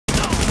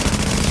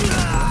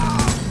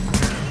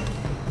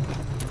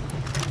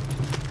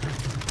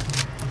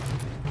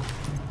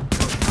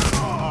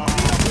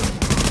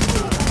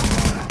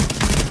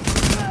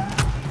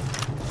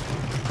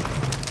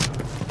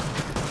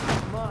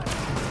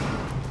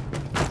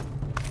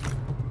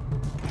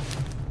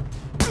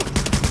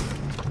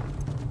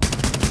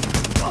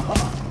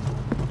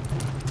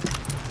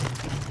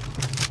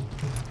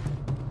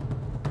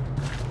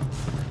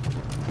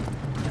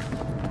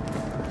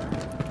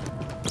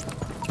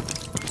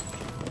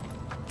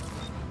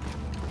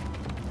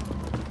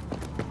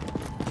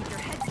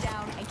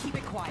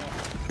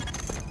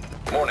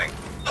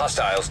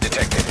Hostiles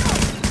detected.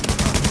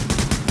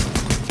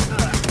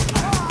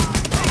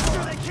 Make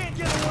sure they can't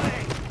get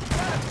away!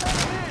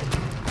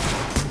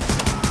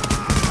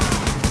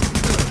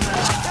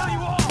 Tell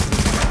you all!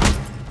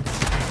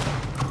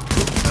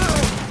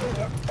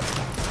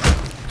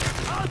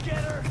 I'll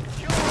get her!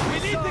 We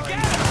need to get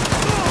her!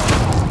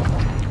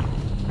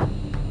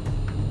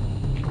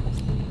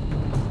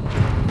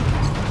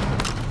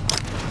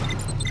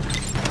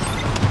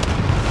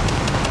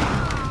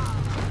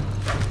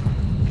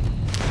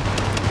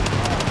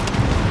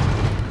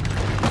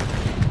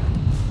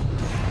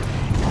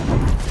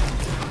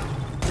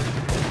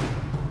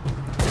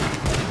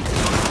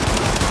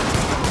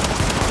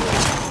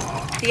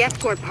 The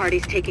escort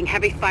party's taking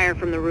heavy fire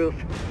from the roof.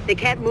 They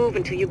can't move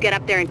until you get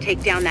up there and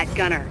take down that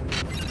gunner.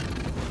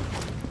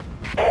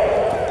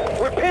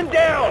 We're pinned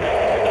down!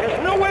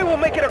 There's no way we'll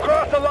make it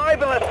across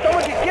alive unless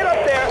someone can get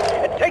up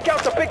there and take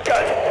out the big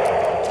gun!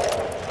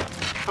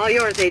 All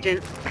yours,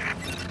 Agent.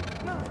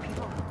 Move,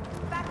 people.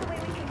 Back the way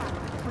we came up.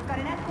 We've got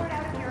an escort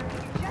out of here.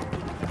 Just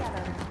keep it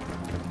together.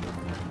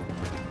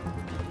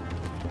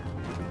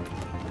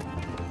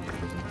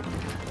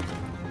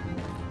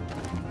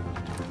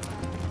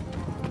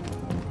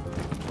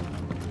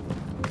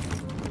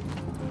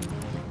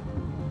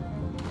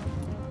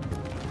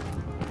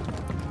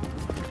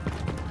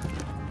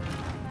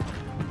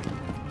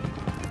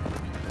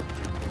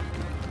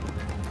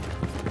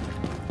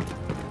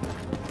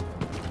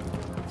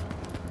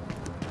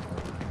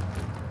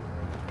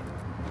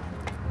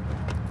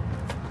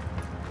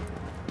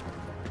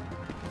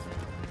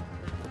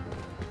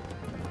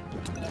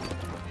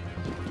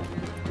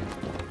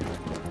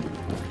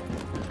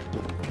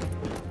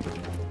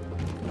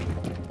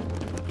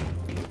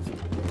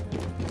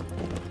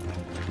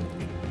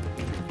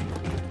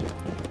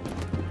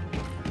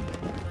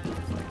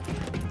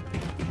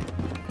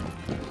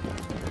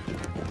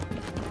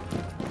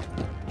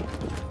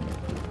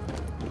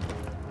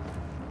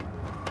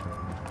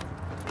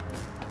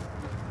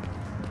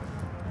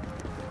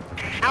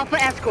 Alpha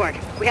Escort,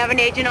 we have an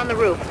agent on the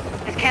roof.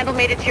 Has Candle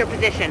made it to your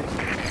position?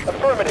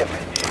 Affirmative.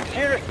 She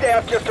and her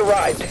staff just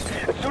arrived.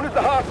 As soon as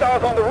the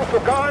hostiles on the roof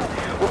are gone,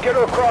 we'll get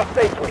her across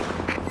safely.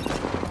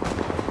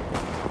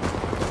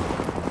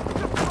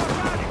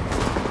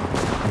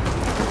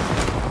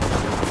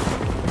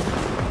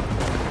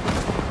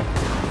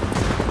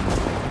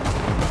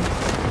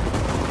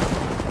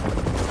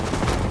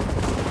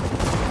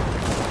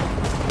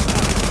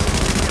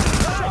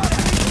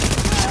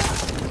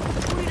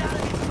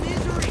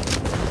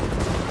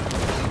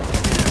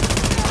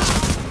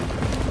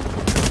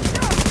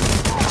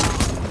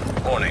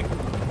 Warning.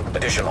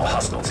 Additional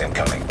hostiles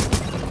incoming.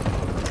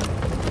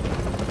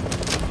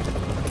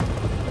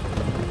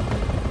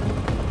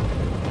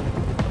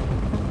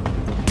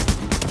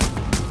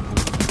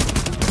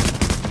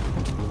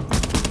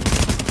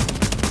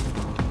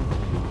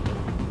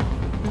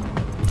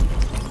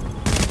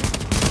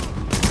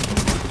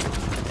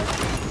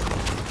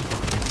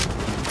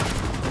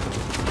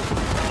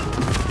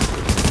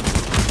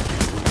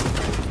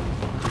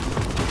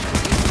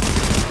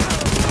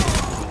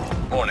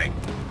 Warning.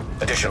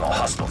 Additional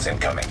hostiles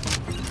incoming.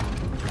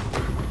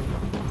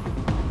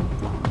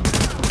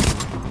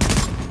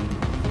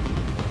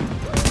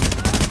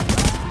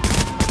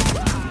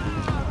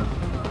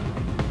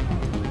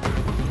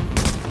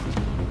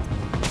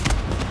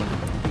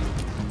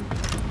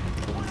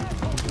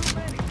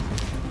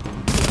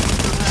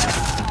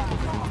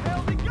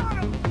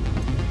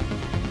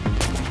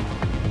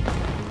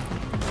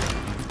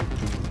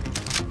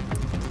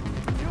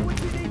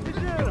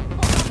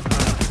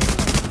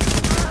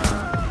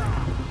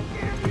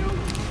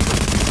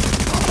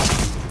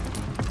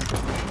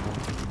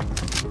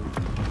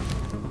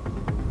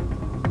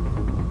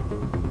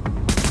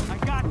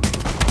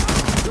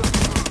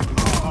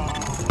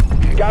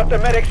 Got the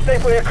medics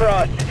safely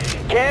across.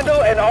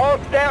 Candle and all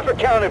staff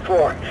accounted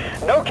for.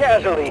 No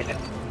casualties.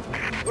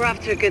 We're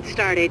off to a good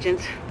start,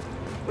 agents.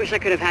 Wish I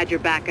could have had your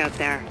back out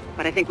there,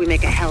 but I think we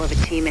make a hell of a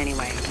team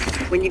anyway.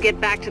 When you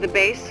get back to the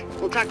base,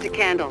 we'll talk to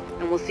Candle,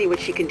 and we'll see what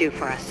she can do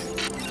for us.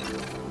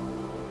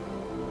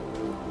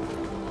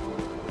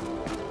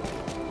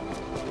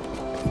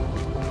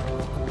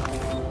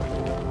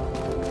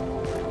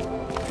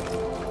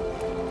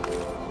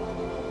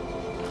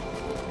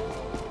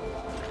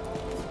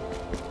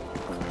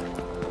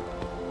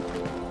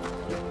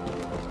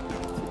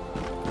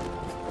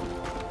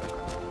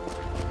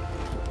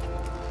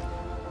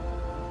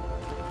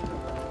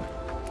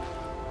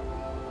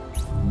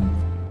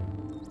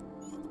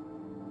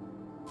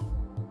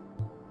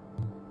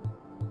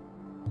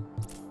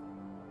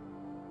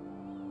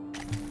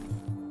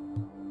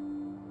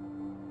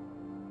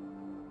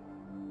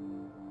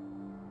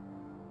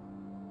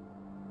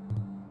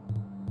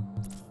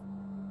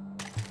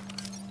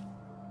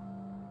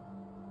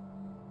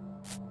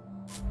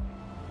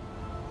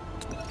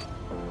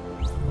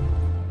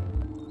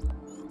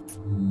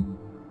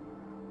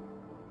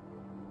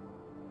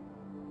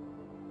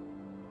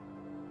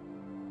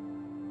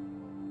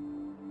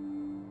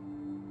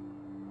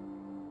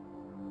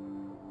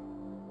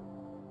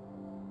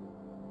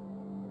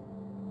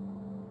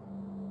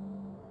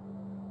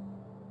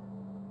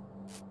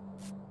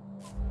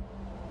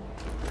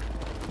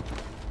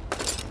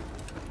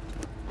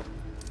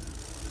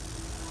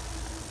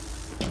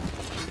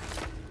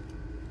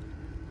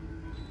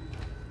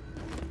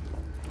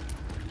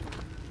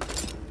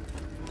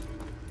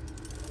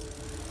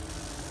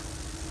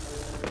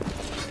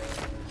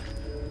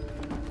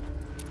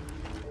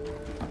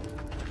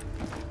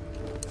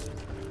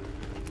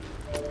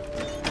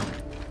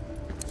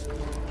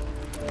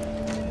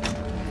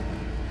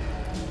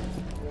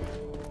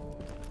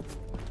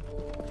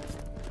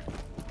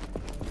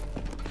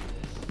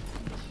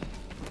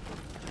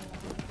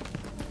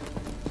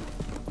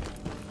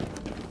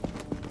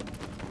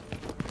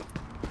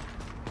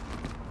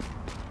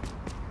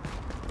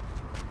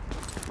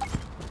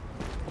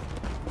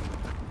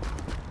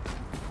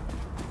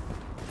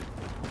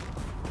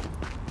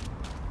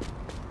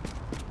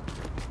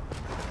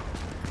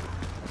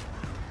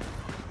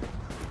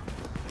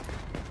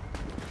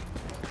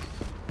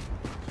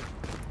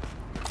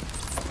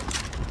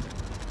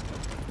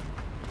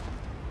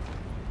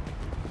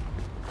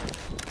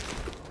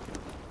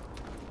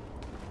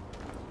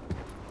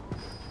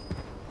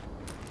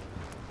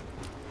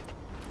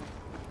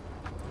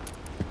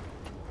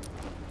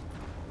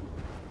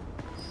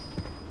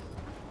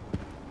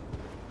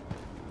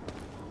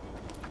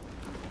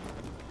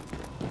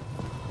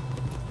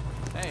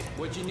 Hey,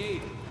 what you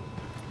need?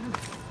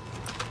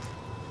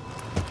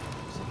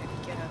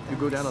 You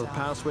go down to the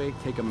passway,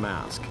 take a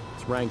mask.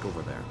 It's rank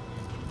over there.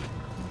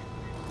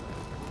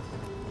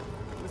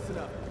 Listen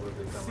up.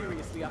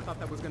 Seriously, I thought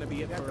that was gonna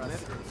be it for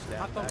us.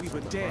 I thought we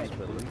were dead.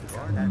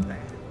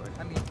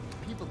 I mean,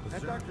 people.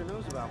 That doctor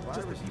knows about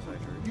viruses.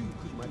 You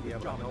might be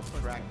able to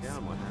help track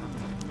down what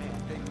happened.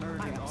 Man, they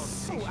murdered I am all the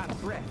so patients. out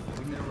of breath.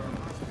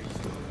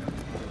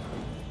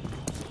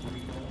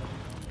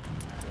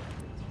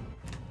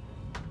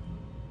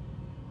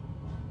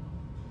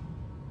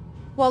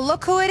 Well,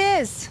 look who it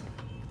is.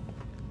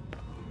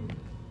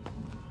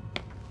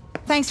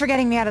 Thanks for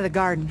getting me out of the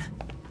garden.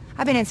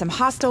 I've been in some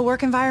hostile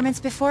work environments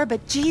before,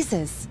 but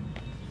Jesus.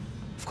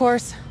 Of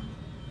course,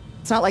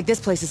 it's not like this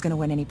place is gonna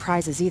win any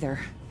prizes either.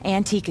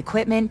 Antique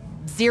equipment,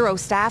 0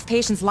 staff,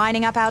 patients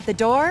lining up out the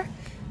door.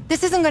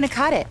 This isn't gonna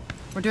cut it.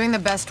 We're doing the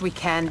best we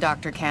can,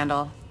 Dr.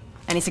 Candle.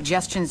 Any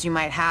suggestions you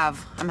might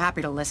have, I'm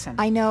happy to listen.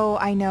 I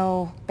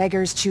know.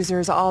 Beggars,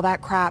 choosers, all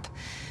that crap.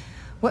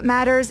 What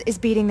matters is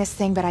beating this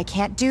thing, but I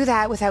can't do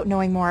that without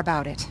knowing more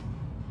about it.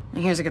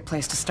 And here's a good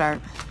place to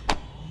start.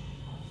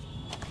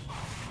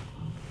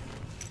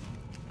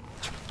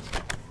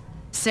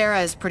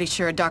 Sarah is pretty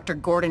sure Dr.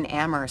 Gordon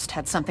Amherst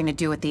had something to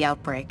do with the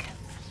outbreak.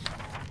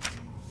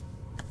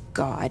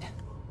 God.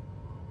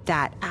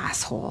 That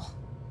asshole.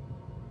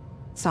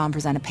 Saw him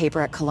present a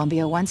paper at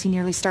Columbia once. He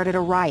nearly started a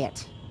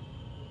riot.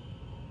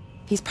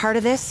 He's part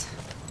of this.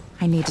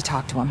 I need to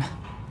talk to him.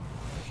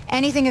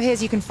 Anything of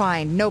his you can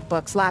find.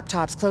 Notebooks,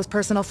 laptops, close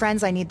personal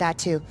friends, I need that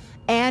too.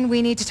 And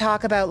we need to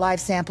talk about live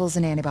samples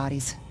and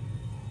antibodies.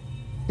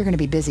 You're gonna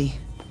be busy.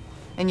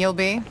 And you'll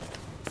be?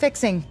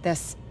 Fixing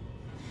this.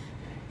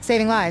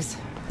 Saving lives.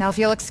 Now if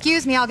you'll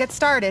excuse me, I'll get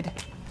started.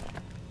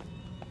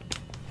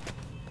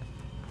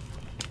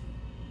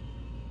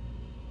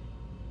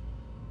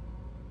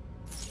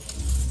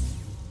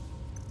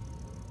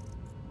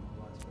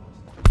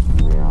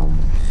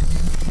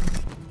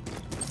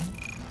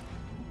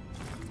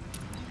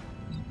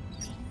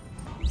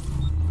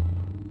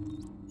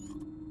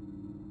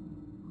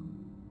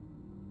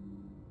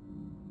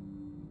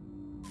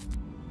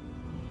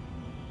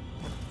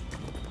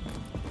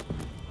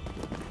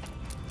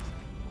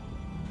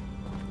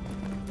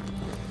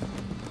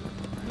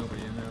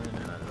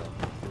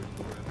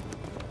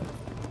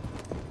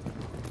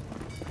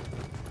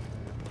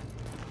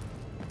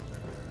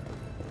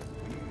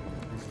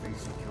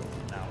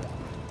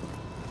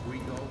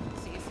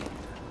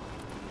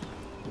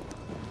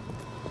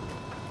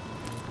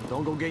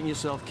 Don't go getting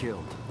yourself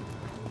killed.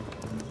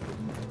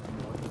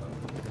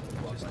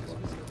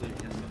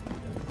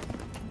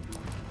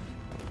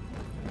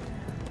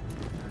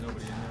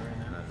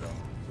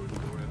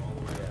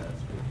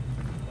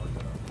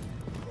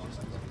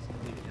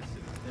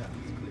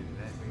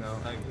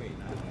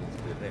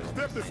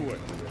 Step this way.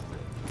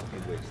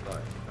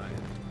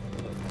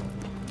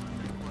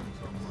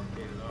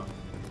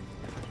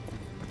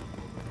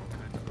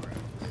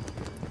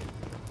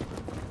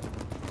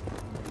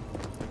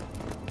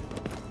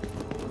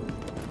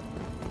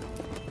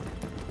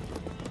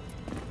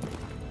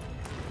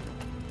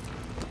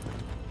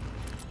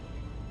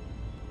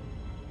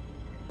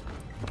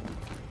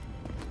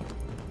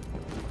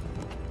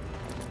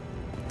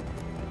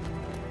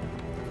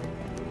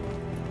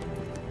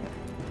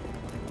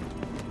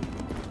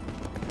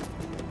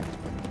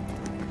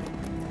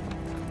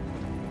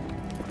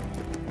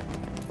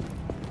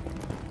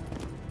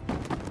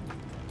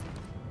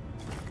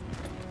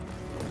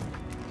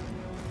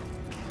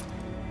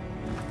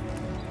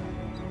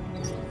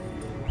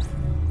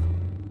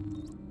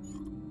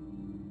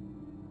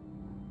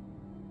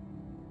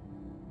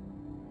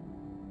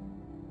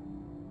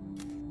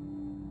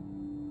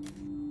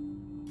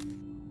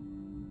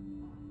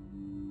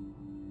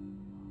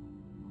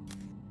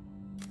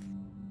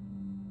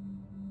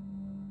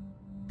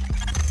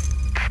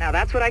 Now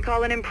that's what I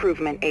call an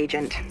improvement,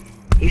 Agent.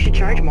 You should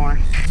charge more.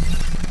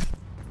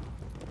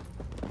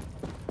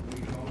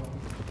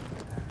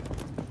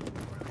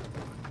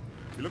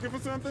 You looking for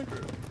something?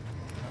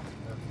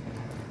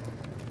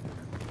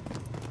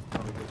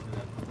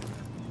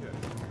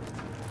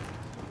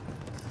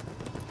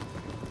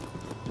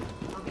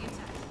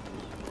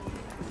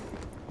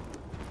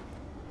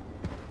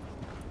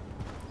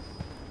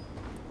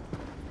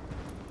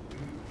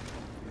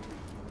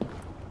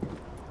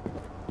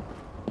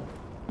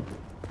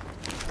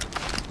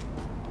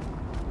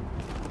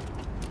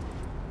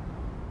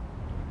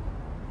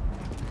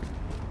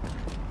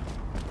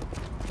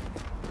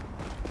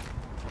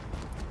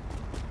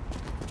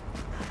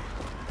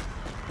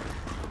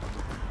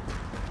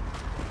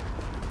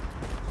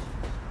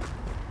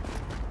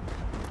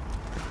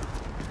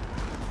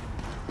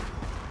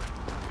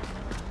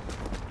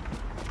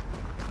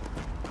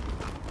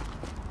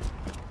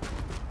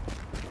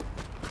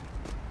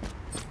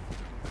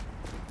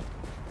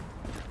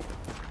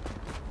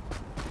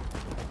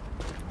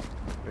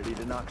 Ready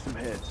to knock some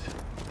heads.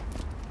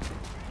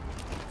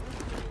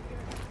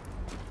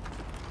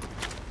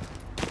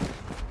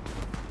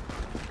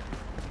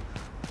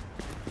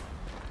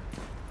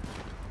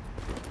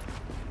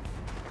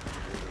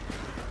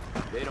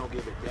 They don't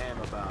give a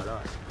damn about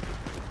us.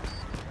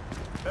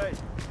 Hey,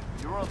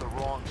 you're on the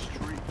wrong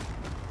street.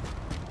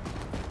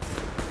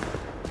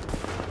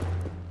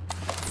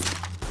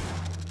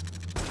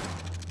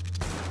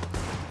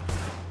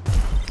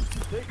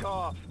 Take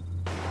off.